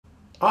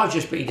I've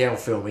just been down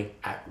filming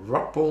at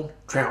Rockbourne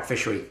Trout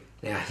Fishery.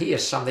 Now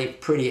here's something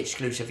pretty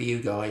exclusive for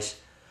you guys.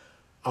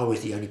 I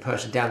was the only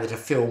person down there to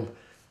film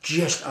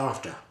just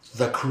after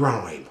the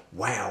crime.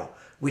 Wow,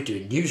 we're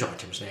doing news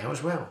items now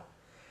as well.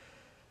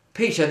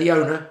 Peter, the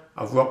owner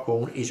of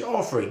Rockbourne, is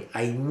offering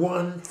a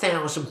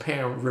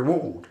 £1,000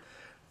 reward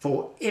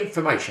for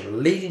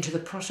information leading to the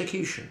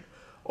prosecution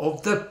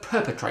of the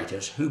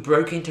perpetrators who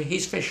broke into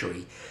his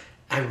fishery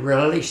and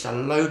released a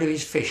load of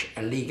his fish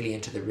illegally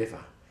into the river.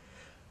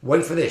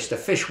 Wait for this, the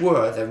fish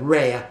were the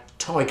rare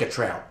tiger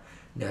trout.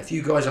 Now if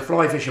you guys are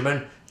fly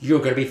fishermen, you're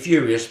going to be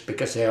furious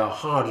because there are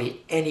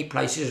hardly any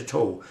places at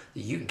all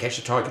that you can catch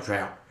a tiger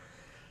trout.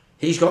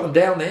 He's got them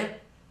down there.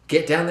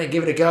 Get down there,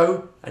 give it a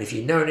go, and if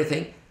you know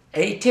anything,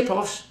 any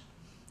tip-offs,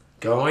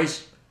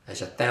 guys,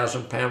 there's a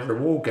 £1,000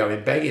 reward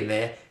going begging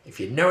there. If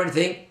you know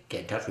anything,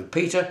 get in touch with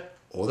Peter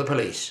or the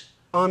police.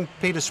 I'm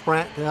Peter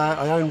Spratt.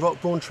 I own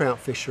Rockbourne Trout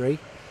Fishery.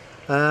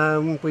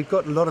 We've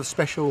got a lot of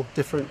special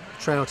different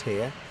trout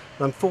here.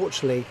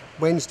 Unfortunately,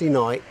 Wednesday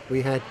night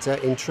we had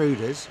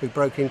intruders who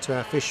broke into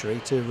our fishery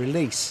to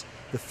release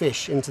the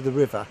fish into the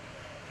river.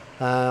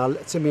 I'll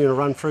let Simeon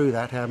run through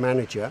that, our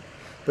manager.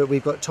 But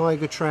we've got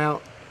tiger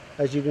trout.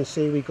 As you can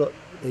see, we've got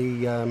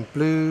the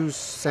blues,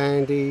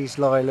 sandies,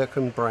 lilac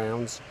and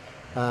browns,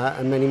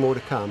 and many more to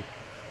come.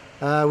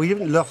 We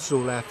haven't lost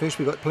all our fish,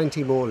 we've got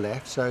plenty more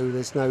left, so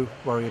there's no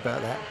worry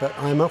about that. But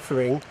I'm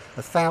offering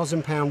a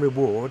 £1,000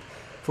 reward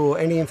for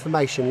any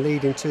information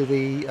leading to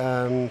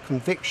the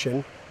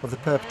conviction of the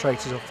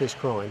perpetrators of this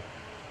crime.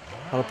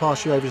 I'll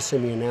pass you over to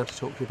Simeon now to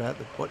talk to you about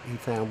what he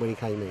found when he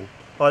came in.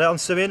 Hi there, I'm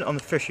Simeon. I'm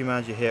the fishery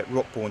manager here at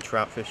Rockbourne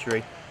Trout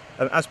Fishery.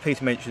 As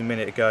Peter mentioned a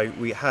minute ago,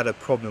 we had a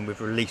problem with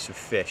release of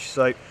fish.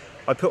 So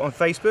I put on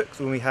Facebook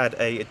when we had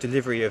a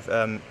delivery of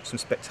some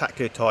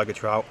spectacular tiger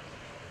trout.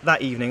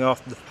 That evening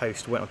after the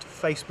post went onto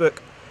Facebook,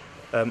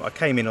 I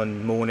came in on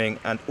the morning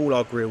and all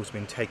our grills have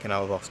been taken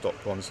out of our stock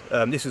ponds.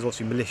 This is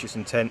obviously malicious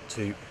intent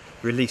to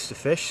release the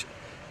fish,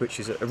 which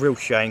is a real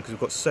shame because we've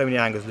got so many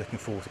anglers looking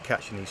forward to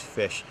catching these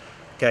fish.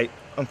 Okay,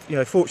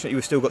 fortunately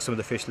we've still got some of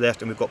the fish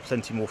left and we've got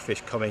plenty more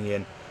fish coming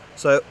in.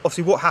 So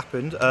obviously what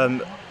happened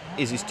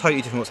is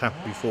totally different what's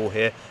happened before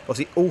here.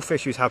 Obviously all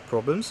fisheries have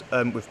problems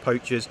with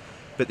poachers,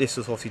 but this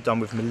was obviously done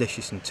with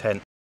malicious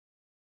intent.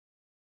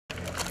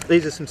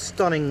 These are some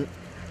stunning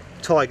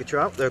tiger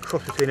trout. They're a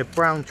cross between a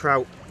brown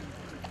trout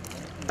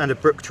and a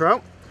brook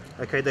trout.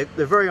 Okay, they're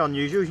very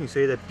unusual. As you can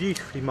see, they're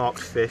beautifully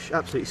marked fish,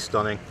 absolutely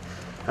stunning.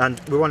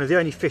 And we're one of the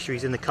only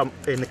fisheries in the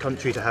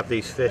country to have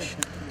these fish.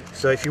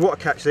 So if you want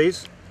to catch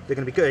these, they're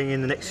going to be going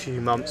in the next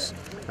few months.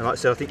 And like I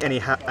said, I think any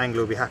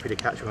angler will be happy to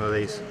catch one of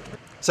these.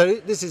 So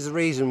this is the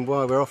reason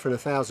why we're offering a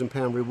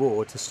 £1,000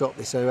 reward to stop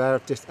this, so our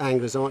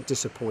anglers aren't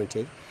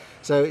disappointed.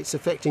 So it's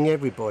affecting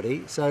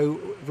everybody. So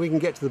if we can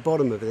get to the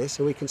bottom of this,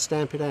 and we can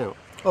stamp it out.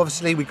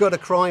 Obviously we've got a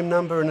crime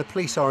number and the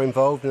police are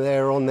involved and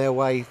they're on their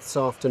way this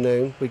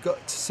afternoon. We've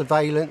got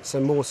surveillance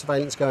and more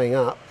surveillance going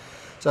up.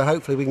 So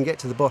hopefully we can get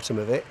to the bottom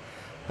of it.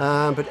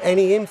 But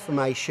any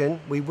information,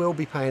 we will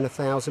be paying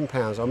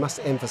 £1,000. I must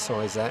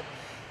emphasise that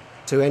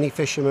to any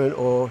fisherman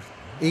or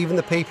even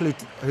the people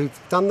who've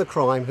done the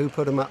crime who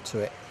put them up to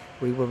it.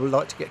 We would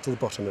like to get to the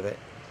bottom of it.